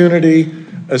opportunity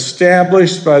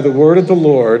established by the word of the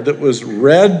Lord that was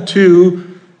read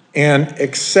to and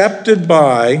accepted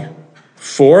by,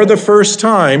 for the first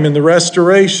time in the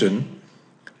restoration,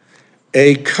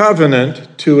 a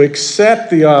covenant to accept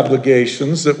the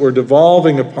obligations that were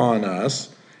devolving upon us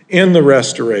in the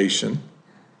restoration,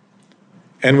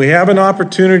 and we have an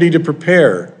opportunity to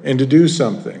prepare and to do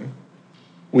something.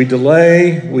 We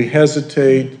delay, we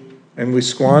hesitate, and we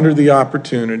squander the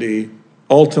opportunity,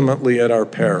 ultimately at our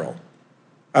peril.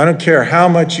 I don't care how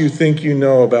much you think you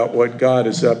know about what God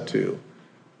is up to.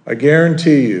 I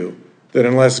guarantee you that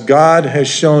unless God has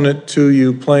shown it to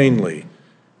you plainly,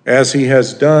 as he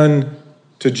has done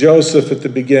to Joseph at the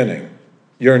beginning,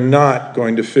 you're not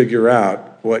going to figure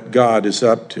out what God is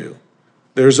up to.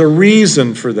 There's a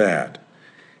reason for that.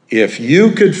 If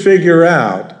you could figure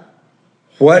out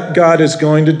what God is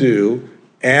going to do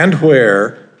and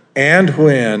where and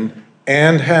when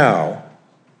and how,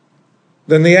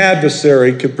 then the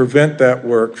adversary could prevent that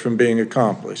work from being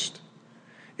accomplished.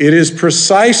 It is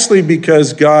precisely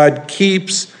because God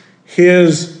keeps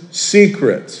his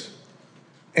secrets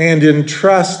and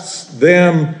entrusts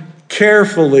them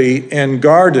carefully and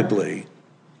guardedly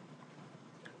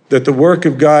that the work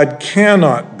of God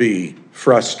cannot be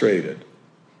frustrated,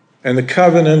 and the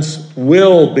covenants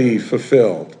will be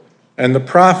fulfilled, and the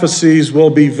prophecies will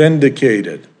be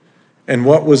vindicated, and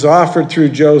what was offered through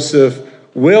Joseph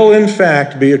will in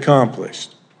fact be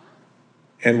accomplished.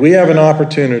 And we have an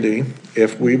opportunity,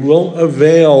 if we will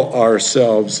avail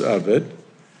ourselves of it,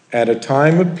 at a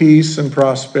time of peace and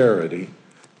prosperity,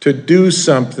 to do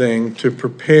something to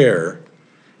prepare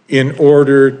in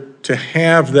order to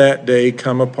have that day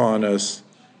come upon us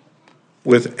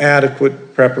with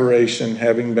adequate preparation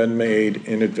having been made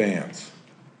in advance.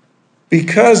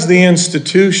 Because the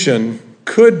institution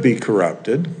could be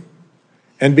corrupted,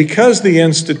 and because the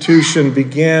institution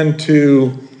began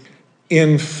to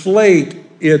inflate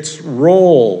its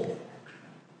role.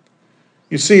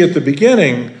 You see, at the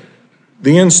beginning,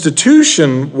 the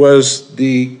institution was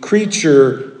the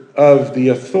creature of the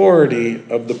authority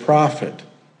of the prophet.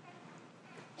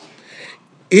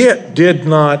 It did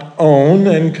not own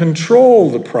and control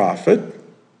the prophet,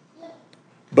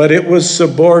 but it was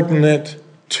subordinate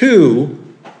to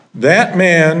that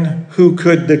man who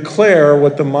could declare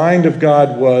what the mind of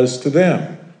God was to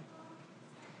them.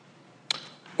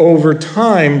 Over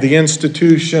time, the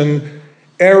institution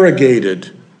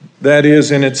arrogated, that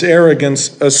is, in its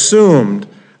arrogance, assumed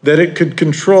that it could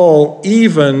control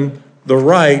even the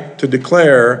right to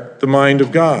declare the mind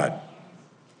of God.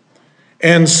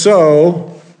 And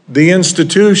so, the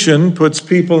institution puts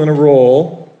people in a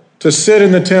role to sit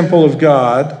in the temple of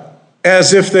God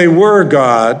as if they were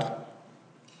God,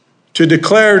 to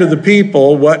declare to the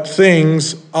people what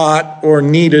things ought or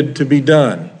needed to be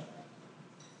done,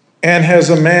 and has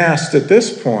amassed at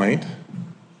this point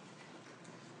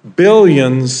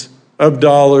billions of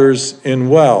dollars in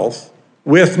wealth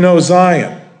with no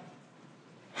Zion,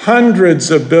 hundreds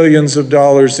of billions of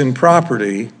dollars in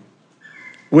property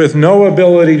with no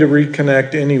ability to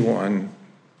reconnect anyone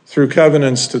through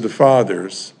covenants to the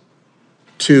fathers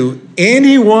to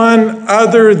anyone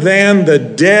other than the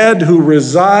dead who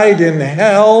reside in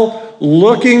hell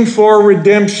looking for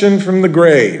redemption from the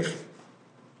grave.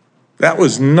 That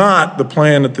was not the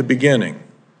plan at the beginning.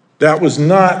 That was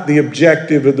not the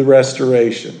objective of the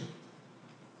restoration.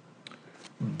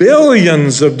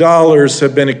 Billions of dollars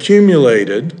have been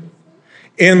accumulated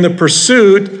in the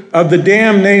pursuit of the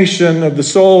damnation of the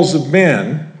souls of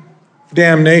men,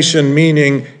 damnation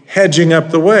meaning hedging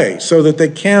up the way so that they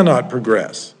cannot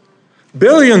progress.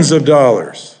 Billions of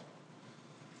dollars.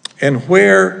 And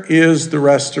where is the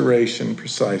restoration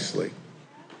precisely?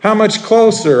 How much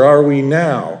closer are we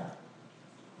now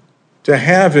to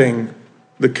having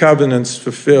the covenants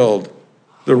fulfilled,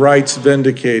 the rights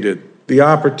vindicated, the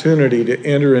opportunity to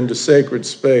enter into sacred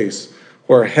space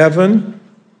where heaven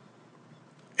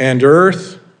and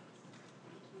earth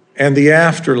and the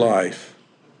afterlife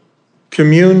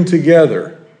commune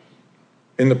together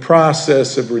in the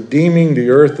process of redeeming the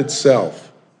earth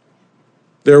itself?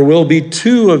 There will be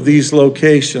 2 of these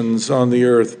locations on the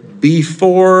earth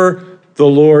before the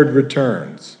Lord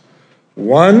returns.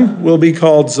 One will be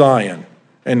called Zion,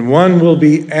 and one will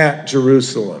be at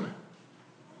Jerusalem.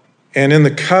 And in the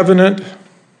covenant,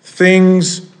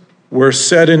 things were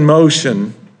set in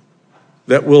motion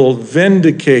that will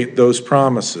vindicate those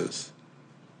promises.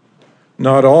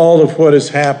 Not all of what is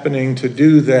happening to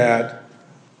do that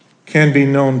can be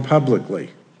known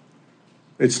publicly.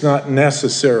 It's not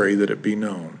necessary that it be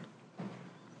known.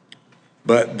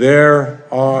 But there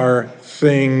are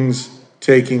things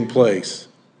taking place.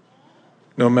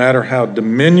 No matter how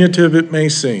diminutive it may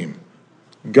seem,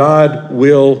 God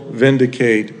will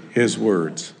vindicate his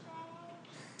words.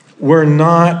 We're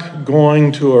not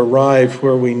going to arrive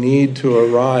where we need to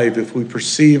arrive if we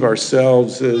perceive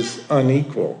ourselves as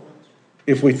unequal,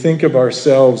 if we think of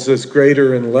ourselves as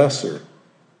greater and lesser,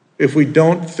 if we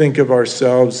don't think of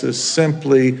ourselves as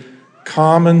simply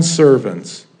common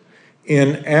servants,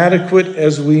 inadequate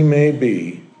as we may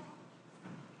be,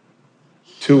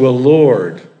 to a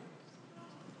Lord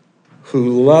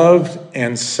who loved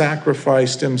and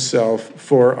sacrificed himself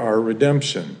for our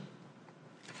redemption.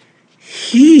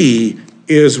 He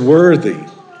is worthy.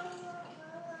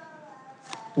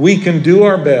 We can do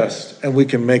our best, and we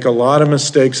can make a lot of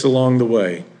mistakes along the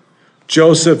way.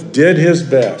 Joseph did his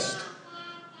best,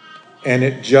 and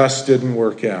it just didn't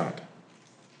work out.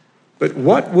 But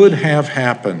what would have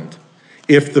happened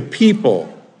if the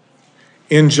people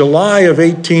in July of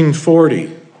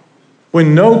 1840,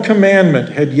 when no commandment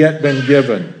had yet been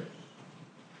given,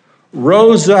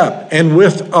 rose up and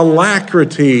with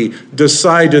alacrity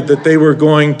decided that they were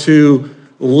going to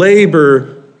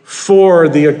labor for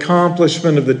the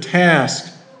accomplishment of the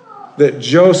task that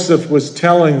Joseph was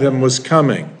telling them was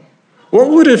coming? What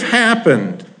would have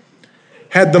happened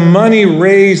had the money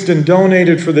raised and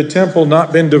donated for the temple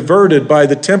not been diverted by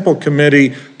the temple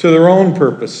committee to their own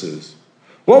purposes?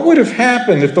 What would have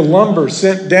happened if the lumber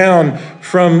sent down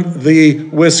from the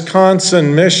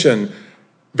Wisconsin mission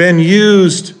been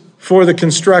used for the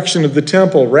construction of the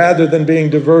temple rather than being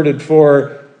diverted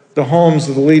for the homes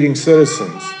of the leading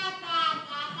citizens?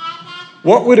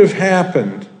 What would have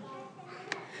happened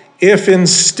if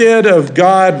instead of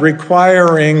God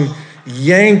requiring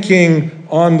yanking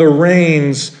on the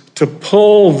reins to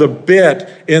pull the bit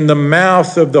in the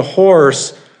mouth of the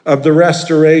horse of the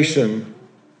restoration,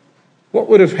 What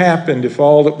would have happened if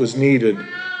all that was needed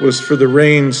was for the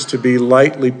reins to be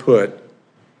lightly put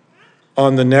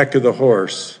on the neck of the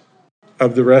horse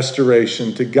of the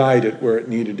restoration to guide it where it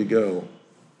needed to go?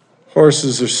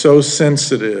 Horses are so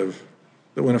sensitive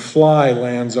that when a fly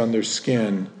lands on their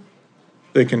skin,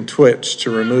 they can twitch to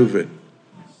remove it.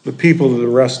 The people of the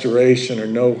restoration are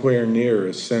nowhere near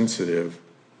as sensitive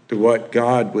to what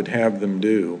God would have them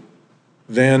do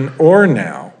then or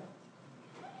now,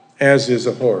 as is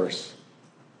a horse.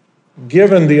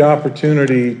 Given the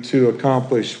opportunity to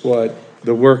accomplish what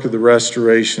the work of the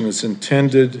restoration is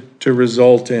intended to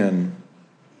result in,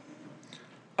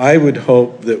 I would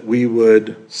hope that we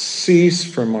would cease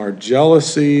from our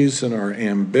jealousies and our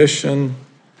ambition,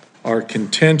 our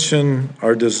contention,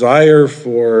 our desire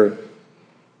for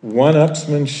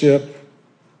one-upsmanship,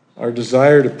 our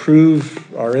desire to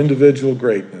prove our individual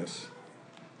greatness,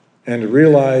 and to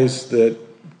realize that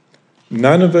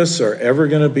none of us are ever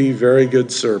going to be very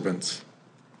good servants,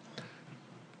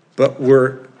 but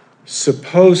we're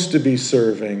supposed to be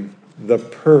serving the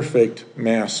perfect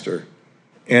master.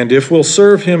 And if we'll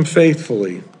serve him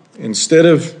faithfully, instead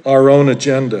of our own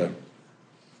agenda,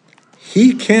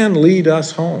 he can lead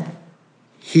us home.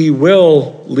 He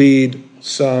will lead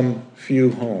some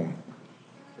few home.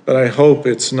 But I hope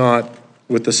it's not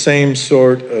with the same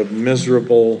sort of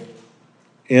miserable,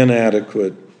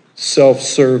 inadequate,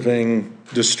 self-serving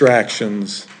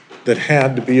distractions that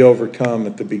had to be overcome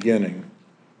at the beginning.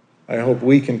 I hope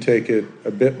we can take it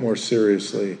a bit more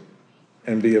seriously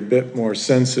and be a bit more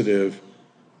sensitive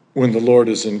when the Lord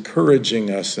is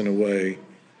encouraging us in a way,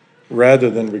 rather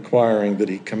than requiring that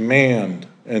he command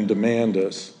and demand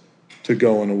us to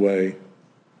go in a way.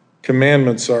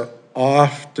 Commandments are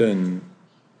often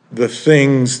the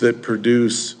things that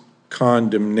produce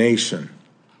condemnation.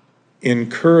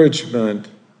 Encouragement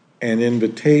and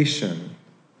invitation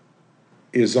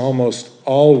is almost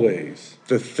always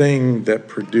the thing that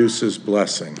produces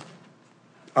blessing.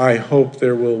 I hope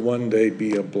there will one day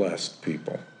be a blessed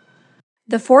people.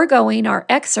 The foregoing are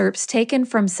excerpts taken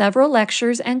from several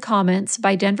lectures and comments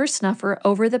by Denver Snuffer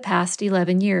over the past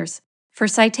 11 years. For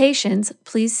citations,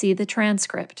 please see the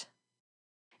transcript.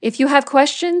 If you have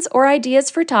questions or ideas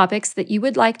for topics that you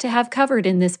would like to have covered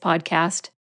in this podcast,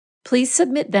 please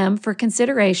submit them for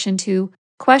consideration to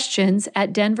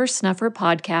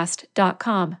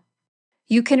questions@denversnufferpodcast.com.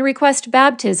 You can request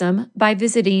baptism by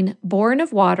visiting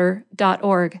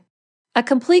bornofwater.org. A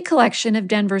complete collection of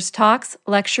Denver's talks,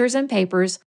 lectures, and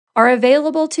papers are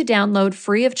available to download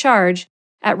free of charge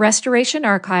at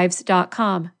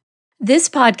restorationarchives.com. This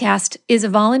podcast is a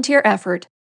volunteer effort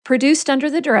produced under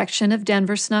the direction of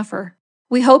Denver Snuffer.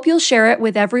 We hope you'll share it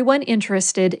with everyone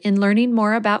interested in learning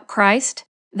more about Christ,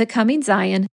 the coming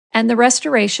Zion, and the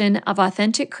restoration of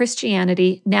authentic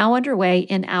Christianity now underway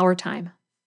in our time.